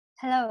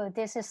Hello,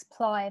 this is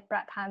Ploy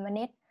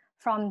Pratanwanich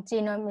from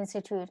Genome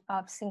Institute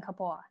of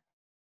Singapore.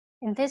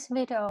 In this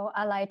video,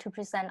 I'd like to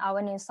present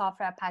our new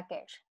software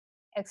package,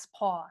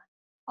 xPore,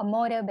 a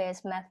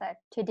model-based method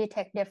to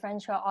detect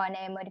differential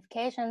RNA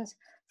modifications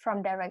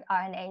from direct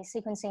RNA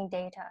sequencing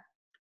data.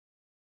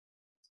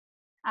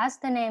 As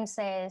the name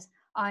says,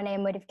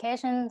 RNA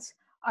modifications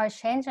are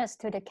changes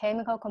to the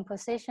chemical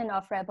composition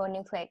of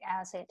ribonucleic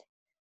acid,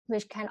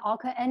 which can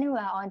occur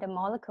anywhere on the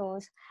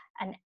molecules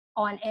and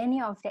on any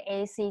of the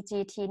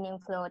ACGT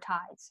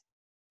nucleotides.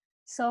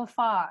 So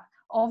far,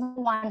 over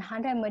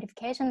 100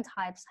 modification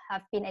types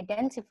have been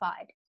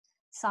identified.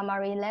 Some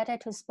are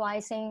related to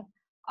splicing,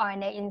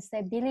 RNA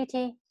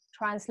instability,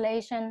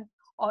 translation,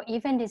 or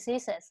even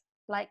diseases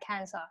like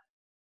cancer.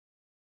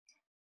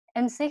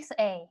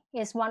 M6A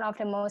is one of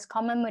the most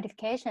common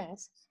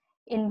modifications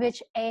in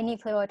which a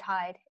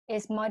nucleotide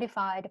is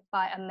modified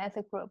by a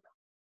methyl group.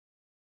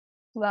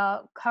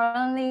 Well,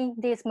 currently,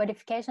 these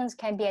modifications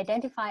can be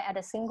identified at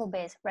a single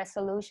base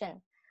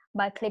resolution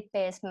by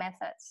clip-based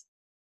methods.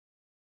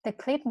 The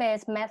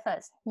clip-based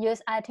methods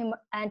use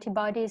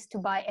antibodies to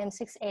bind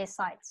M6A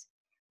sites,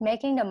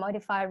 making the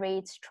modified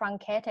reads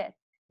truncated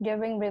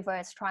during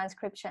reverse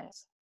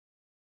transcriptions.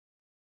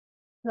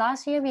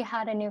 Last year, we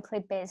had a new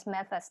clip-based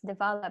method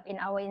developed in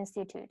our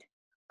institute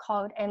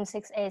called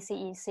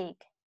M6A-seq,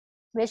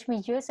 which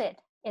we use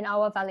it in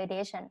our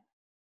validation.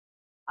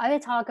 I will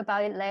talk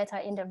about it later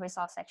in the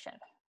results section.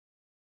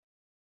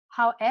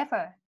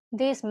 However,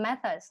 these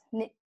methods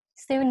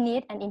still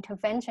need an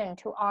intervention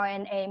to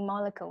RNA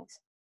molecules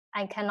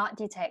and cannot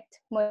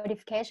detect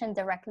modification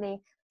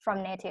directly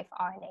from native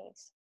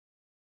RNAs.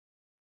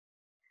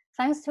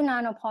 Thanks to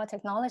Nanopore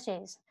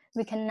technologies,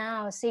 we can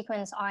now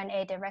sequence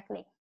RNA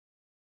directly.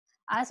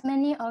 As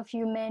many of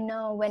you may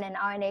know, when an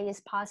RNA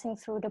is passing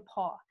through the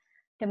pore,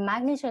 the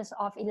magnitudes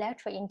of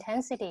electric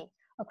intensity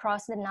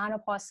across the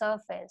nanopore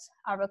surface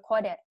are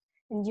recorded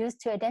and used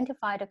to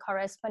identify the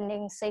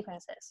corresponding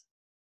sequences.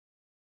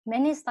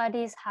 Many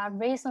studies have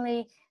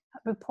recently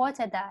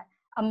reported that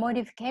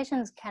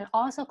modifications can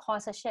also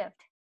cause a shift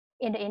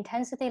in the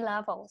intensity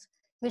levels,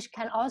 which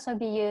can also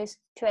be used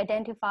to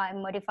identify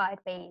modified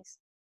base.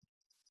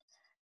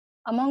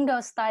 Among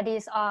those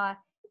studies are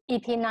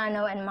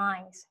EP-Nano and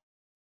MINES,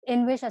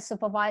 in which a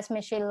supervised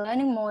machine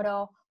learning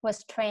model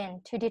was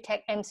trained to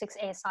detect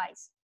M6A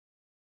sites.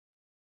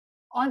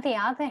 On the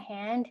other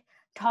hand,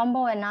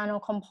 Tombow and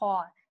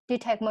Nanocompore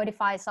detect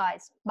modified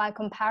sites by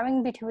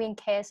comparing between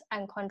case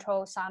and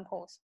control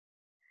samples.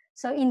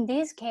 So in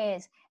this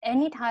case,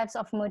 any types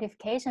of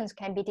modifications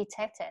can be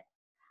detected,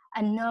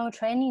 and no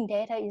training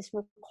data is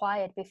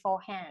required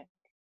beforehand.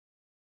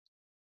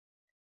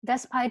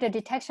 Despite the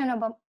detection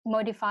of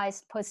modified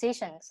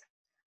positions,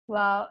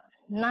 well,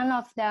 none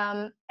of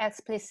them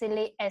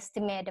explicitly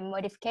estimate the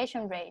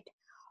modification rate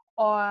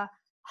or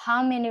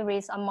how many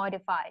reads are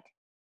modified,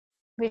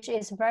 which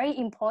is very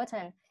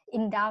important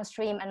in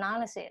downstream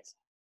analysis.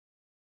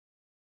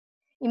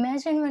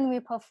 Imagine when we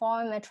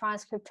perform a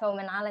transcriptome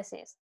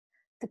analysis.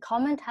 The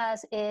common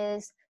task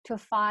is to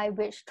find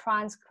which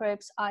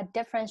transcripts are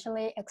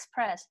differentially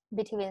expressed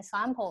between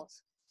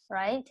samples,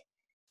 right?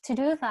 To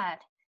do that,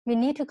 we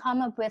need to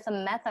come up with a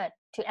method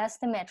to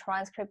estimate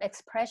transcript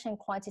expression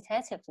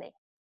quantitatively.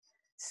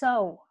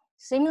 So,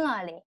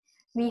 similarly,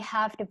 we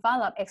have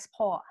developed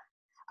xPore,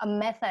 a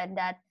method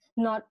that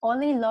not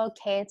only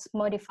locates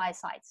modified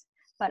sites,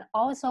 but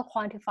also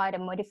quantify the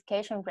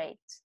modification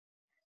rates.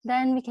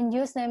 Then we can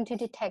use them to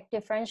detect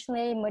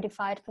differentially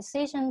modified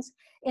positions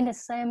in the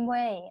same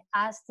way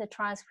as the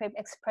transcript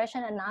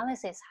expression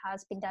analysis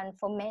has been done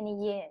for many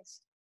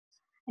years.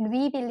 And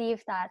we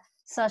believe that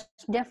such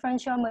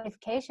differential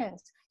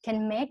modifications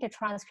can make the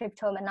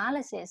transcriptome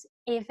analysis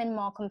even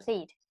more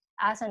complete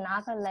as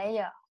another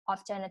layer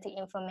of genetic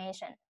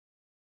information.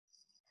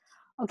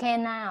 Okay,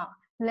 now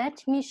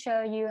let me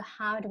show you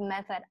how the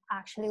method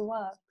actually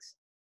works.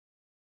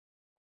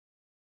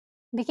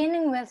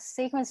 Beginning with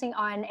sequencing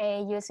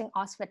RNA using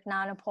Oxford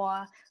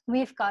Nanopore,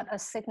 we've got a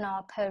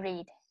signal per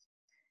read.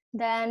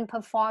 Then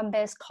perform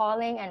base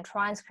calling and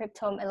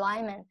transcriptome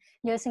alignment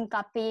using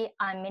Guppy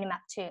and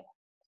Minimap2.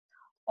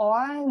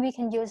 Or we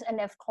can use an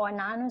xPore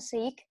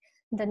rna-seq,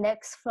 the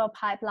next flow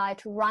pipeline,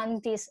 to run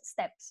these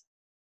steps.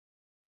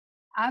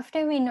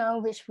 After we know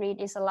which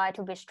read is aligned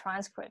to which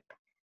transcript,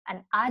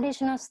 an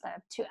additional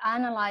step to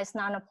analyze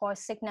Nanopore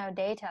signal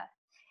data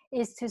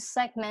is to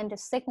segment the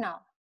signal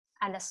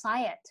and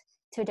assign it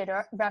to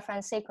the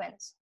reference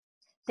sequence.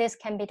 This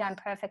can be done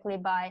perfectly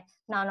by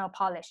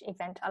nanopolish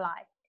event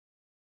align.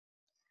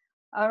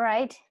 All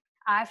right,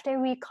 after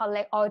we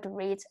collect all the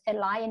reads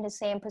aligned in the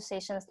same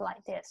positions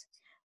like this,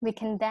 we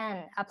can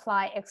then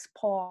apply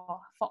xPore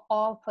for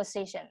all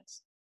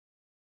positions.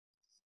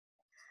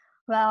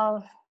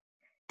 Well,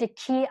 the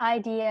key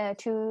idea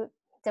to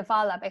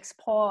develop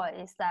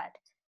xPore is that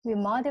we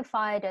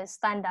modify the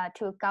standard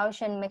to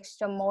Gaussian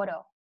mixture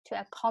model to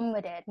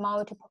accommodate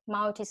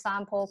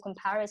multi-sample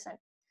comparison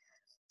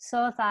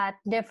so that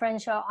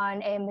differential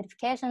RNA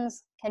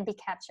modifications can be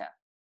captured.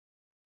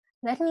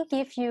 Let me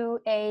give you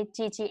a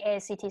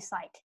GGACT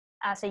site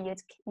as a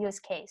use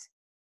case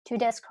to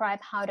describe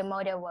how the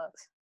model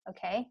works,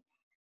 okay?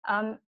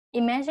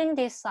 Imagine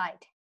this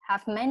site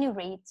have many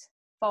reads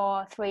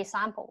for 3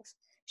 samples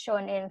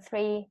shown in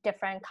 3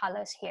 different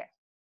colors here.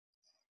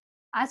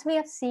 As we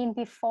have seen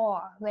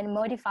before, when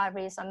modified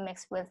reads are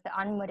mixed with the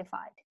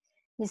unmodified,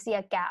 you see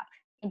a gap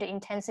in the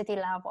intensity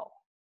level,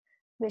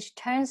 which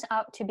turns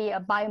out to be a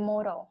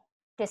bimodal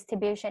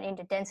distribution in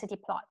the density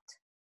plot.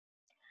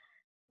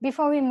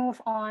 Before we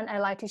move on, I'd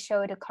like to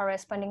show the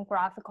corresponding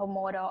graphical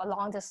model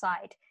along the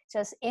side,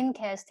 just in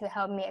case to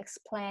help me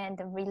explain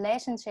the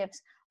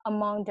relationships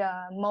among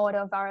the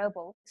model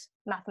variables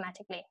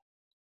mathematically.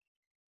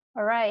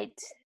 All right,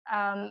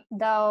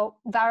 the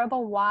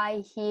variable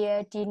y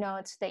here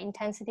denotes the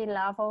intensity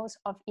levels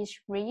of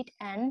each read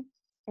n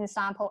in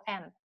sample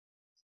m.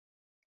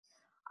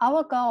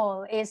 Our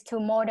goal is to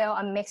model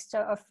a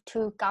mixture of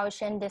 2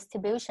 Gaussian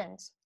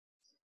distributions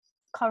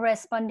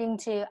corresponding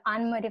to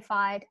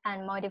unmodified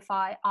and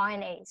modified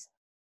RNAs.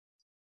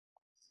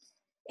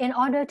 In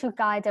order to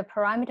guide the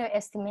parameter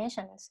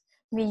estimations,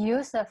 we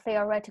use the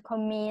theoretical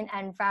mean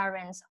and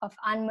variance of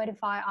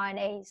unmodified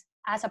RNAs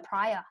as a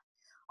prior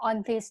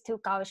on these 2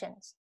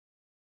 Gaussians.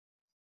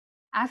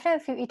 After a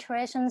few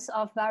iterations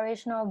of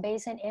variational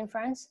Bayesian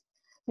inference,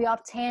 we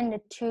obtain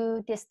the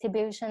 2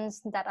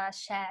 distributions that are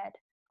shared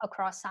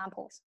across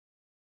samples.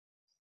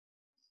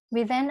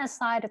 We then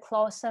assign the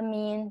closer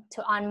mean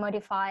to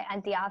unmodified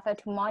and the other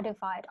to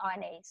modified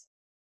RNAs.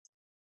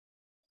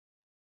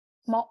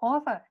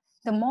 Moreover,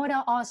 the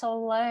model also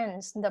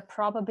learns the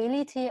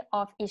probability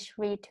of each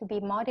read to be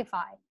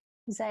modified,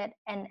 Z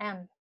and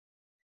M,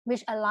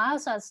 which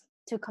allows us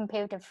to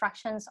compute the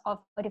fractions of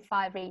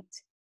modified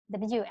reads,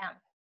 Wm,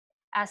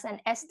 as an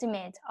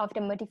estimate of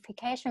the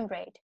modification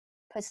rate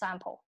per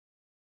sample.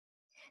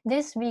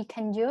 This we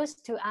can use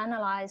to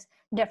analyze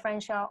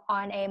differential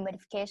RNA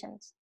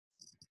modifications.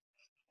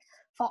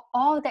 For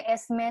all the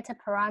estimated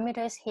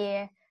parameters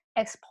here,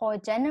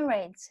 xPore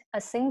generates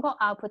a single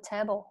output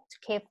table to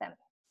keep them.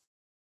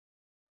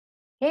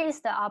 Here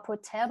is the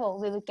output table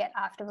we will get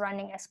after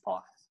running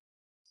xPore.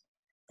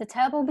 The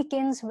table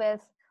begins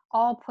with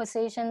all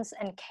positions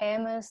and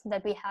k-mers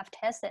that we have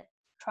tested,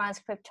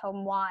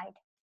 transcriptome-wide.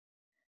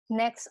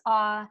 Next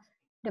are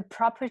the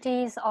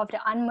properties of the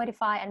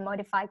unmodified and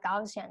modified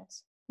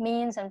Gaussians,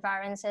 means and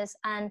variances,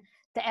 and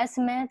the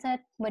estimated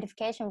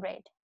modification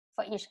rate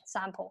for each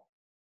sample.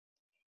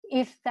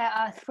 If there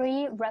are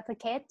 3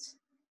 replicates,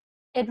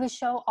 it will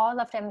show all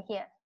of them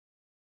here.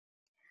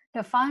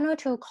 The final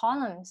 2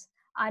 columns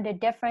are the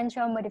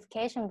differential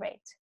modification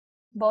rate,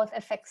 both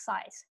effect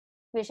size,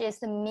 which is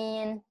the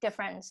mean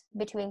difference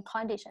between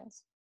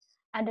conditions,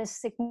 and the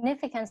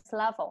significance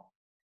level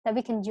that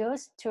we can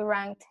use to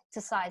rank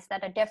the sites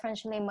that are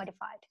differentially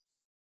modified.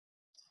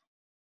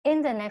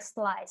 In the next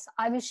slides,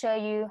 I will show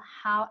you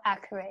how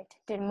accurate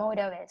the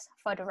model is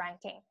for the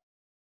ranking.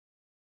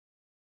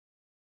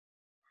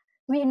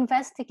 We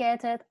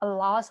investigated a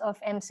loss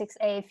of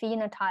M6A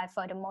phenotype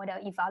for the model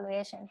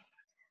evaluation.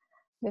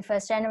 We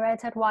first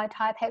generated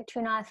wild-type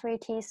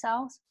HEC293 T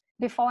cells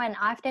before and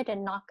after the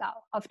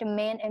knockout of the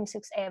main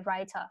M6A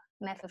writer,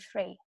 method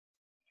 3,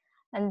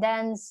 and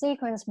then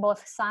sequenced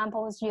both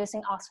samples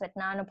using Oxford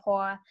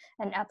Nanopore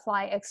and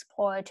apply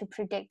xPore to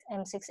predict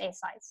M6A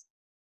sites.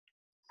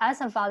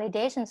 As a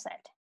validation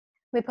set,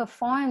 we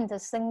performed the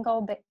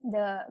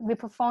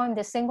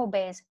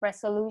single-base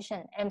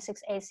resolution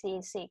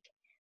M6A-seq,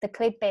 the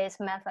clip-based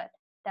method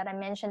that I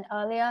mentioned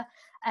earlier,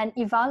 and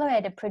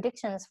evaluated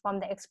predictions from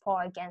the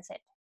xPore against it.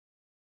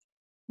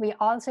 We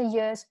also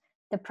used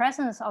the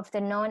presence of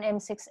the known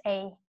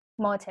M6A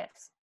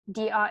motifs,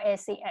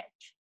 rna-seq,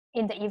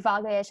 in the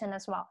evaluation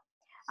as well,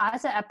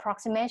 as an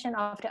approximation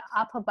of the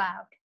upper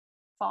bound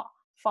for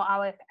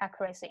our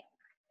accuracy.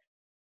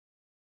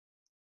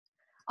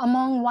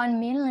 Among 1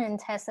 million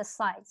tested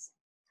sites,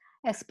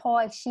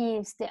 xPore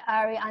achieves the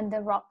area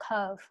under ROC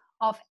curve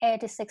of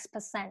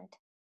 86%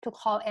 to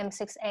call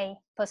M6A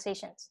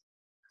positions.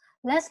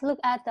 Let's look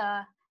at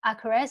the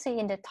accuracy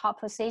in the top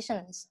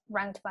positions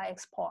ranked by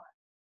xPore.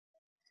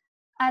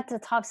 At the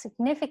top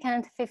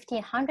significant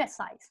 1,500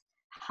 sites,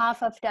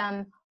 half of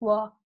them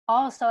were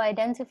also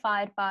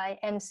identified by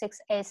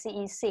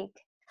M6A-seq,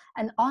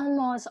 and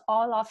almost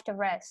all of the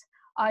rest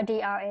are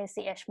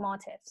rna-seq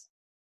motifs.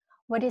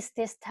 What is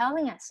this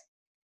telling us?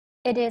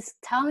 It is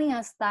telling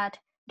us that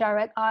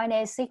direct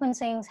RNA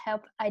sequencing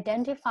helped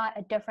identify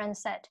a different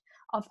set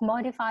of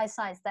modified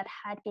sites that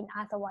had been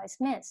otherwise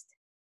missed.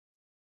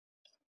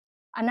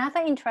 Another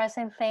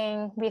interesting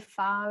thing we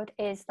found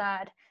is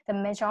that the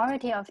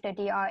majority of the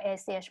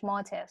rna-seq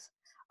motifs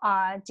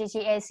are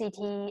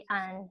GGACT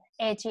and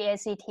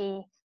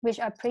AGACT, which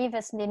are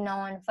previously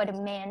known for the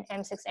main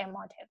M6A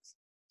motifs.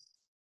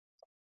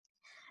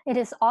 It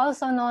is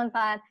also known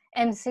that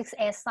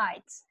M6A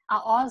sites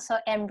are also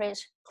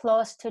enriched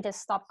close to the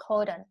stop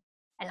codon,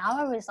 and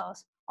our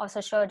results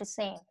also show the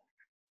same.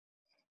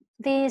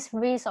 These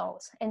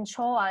results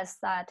ensure us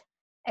that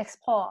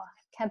xPore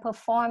can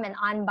perform an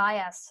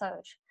unbiased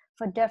search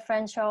for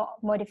differential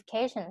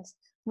modifications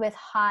with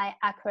high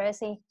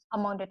accuracy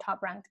among the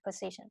top-ranked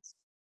positions.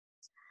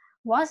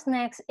 What's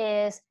next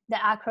is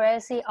the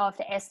accuracy of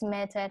the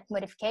estimated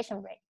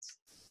modification rates.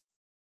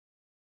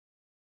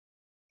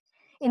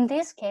 In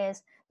this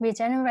case, we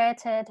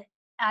generated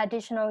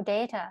additional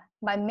data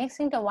by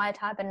mixing the wild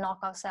type and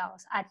knockout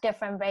cells at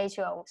different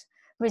ratios,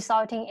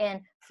 resulting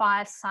in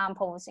 5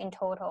 samples in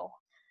total.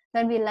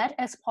 Then we let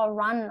xPore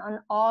run on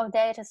all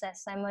datasets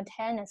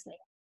simultaneously.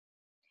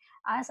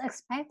 As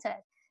expected,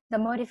 the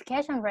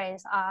modification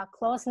rates are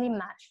closely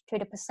matched to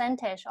the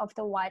percentage of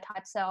the wild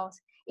type cells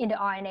in the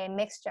RNA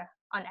mixture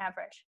on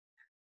average.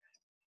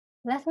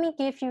 Let me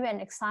give you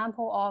an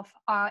example of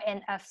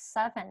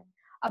RNF7,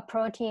 a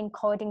protein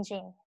coding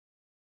gene.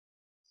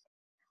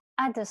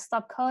 At the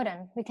stop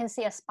codon, we can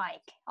see a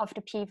spike of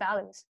the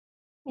p-values,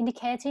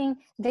 indicating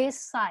this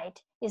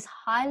site is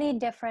highly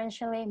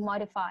differentially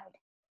modified.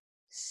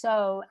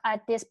 So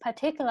at this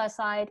particular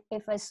site,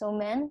 if I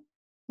zoom in,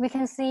 we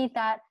can see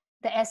that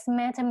the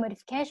estimated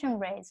modification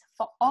rates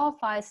for all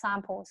 5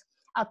 samples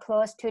are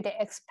close to the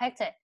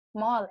expected,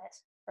 more or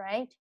less,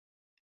 right?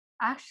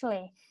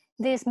 Actually,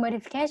 these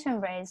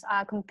modification rates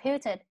are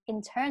computed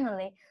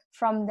internally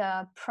from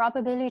the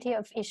probability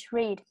of each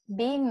read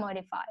being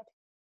modified,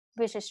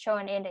 which is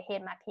shown in the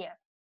heat map here.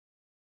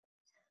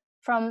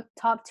 From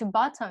top to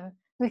bottom,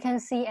 we can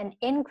see an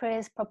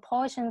increased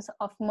proportions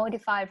of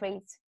modified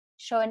reads,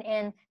 shown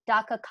in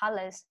darker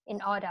colors in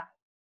order.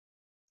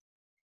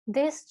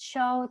 This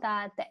shows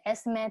that the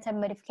estimated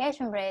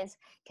modification rates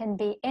can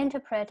be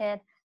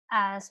interpreted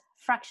as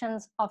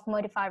fractions of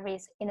modified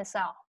reads in a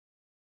cell,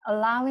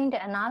 allowing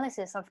the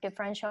analysis of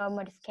differential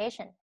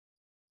modification.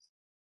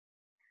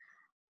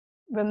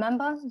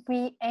 Remember,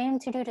 we aim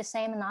to do the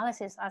same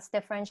analysis as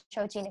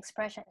differential gene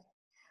expression,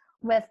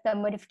 with the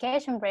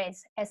modification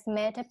rates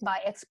estimated by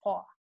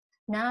xPore.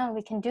 Now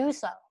we can do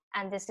so,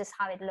 and this is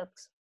how it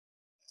looks.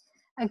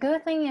 A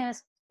good thing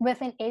is,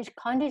 within each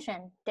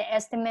condition, the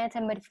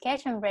estimated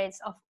modification rates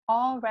of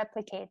all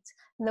replicates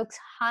looks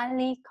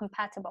highly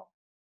compatible.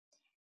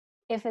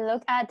 If we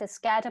look at the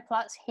scatter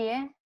plots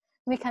here,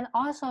 we can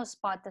also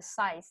spot the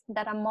sites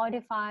that are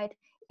modified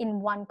in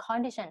one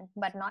condition,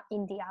 but not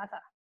in the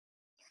other.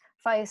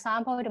 For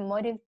example,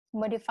 the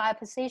modified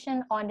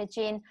position on the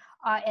gene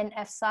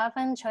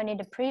RNF7 shown in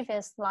the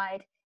previous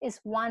slide is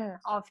one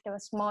of the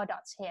small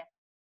dots here.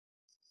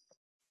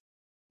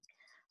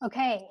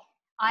 Okay,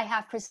 I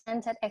have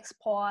presented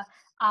xPore,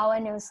 our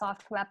new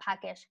software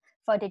package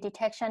for the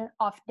detection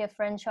of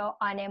differential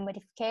RNA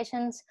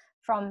modifications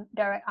from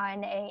direct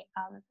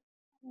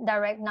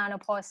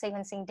nanopore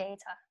sequencing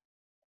data.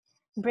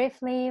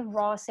 Briefly,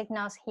 raw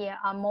signals here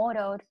are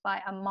modeled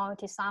by a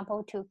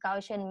multi-sample to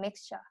Gaussian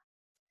mixture.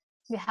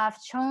 We have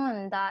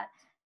shown that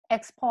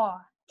xPore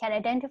can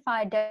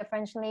identify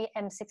differentially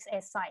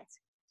M6A sites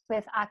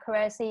with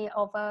accuracy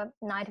over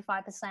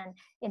 95%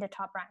 in the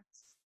top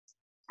ranks.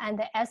 And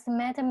the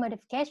estimated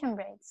modification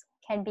rates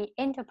can be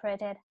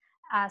interpreted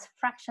as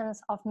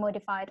fractions of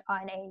modified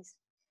RNAs,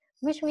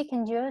 which we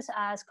can use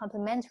as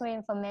complementary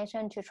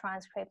information to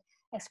transcript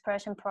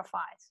expression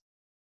profiles.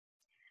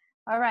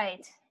 All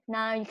right,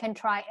 now you can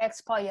try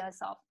xPore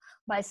yourself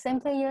by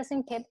simply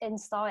using pip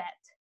install it,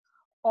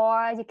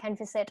 or you can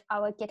visit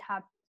our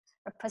GitHub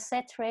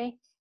repository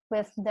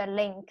with the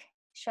link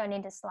shown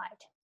in the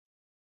slide.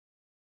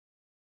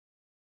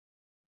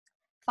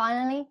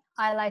 Finally,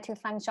 I'd like to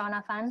thank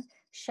Jonathan,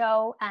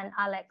 Shou, and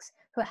Alex,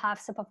 who have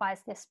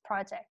supervised this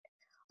project.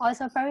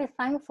 Also very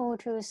thankful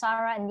to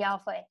Sarah and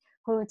Yaofei,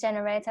 who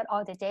generated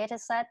all the data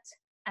sets,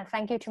 and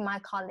thank you to my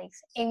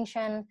colleagues,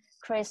 Yingsheng,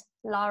 Chris,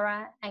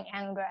 Laura, and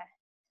Andre.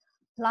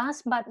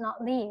 Last but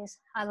not least,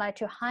 I'd like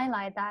to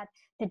highlight that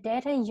the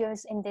data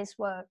used in this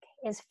work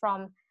is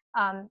from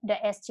the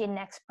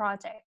SGNext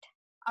project,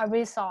 a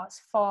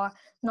resource for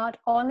not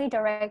only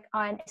direct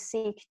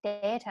rna-seq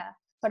data,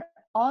 but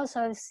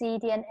also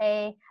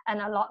cDNA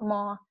and a lot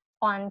more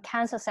on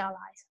cancer cell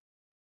lines.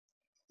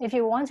 If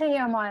you want to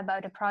hear more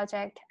about the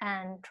project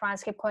and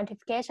transcript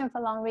quantification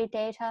for long-read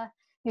data,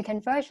 you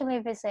can virtually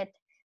visit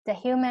the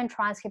Human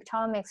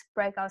Transcriptomics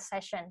breakout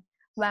session,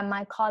 where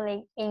my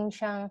colleague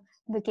Yingsheng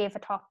will give a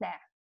talk there.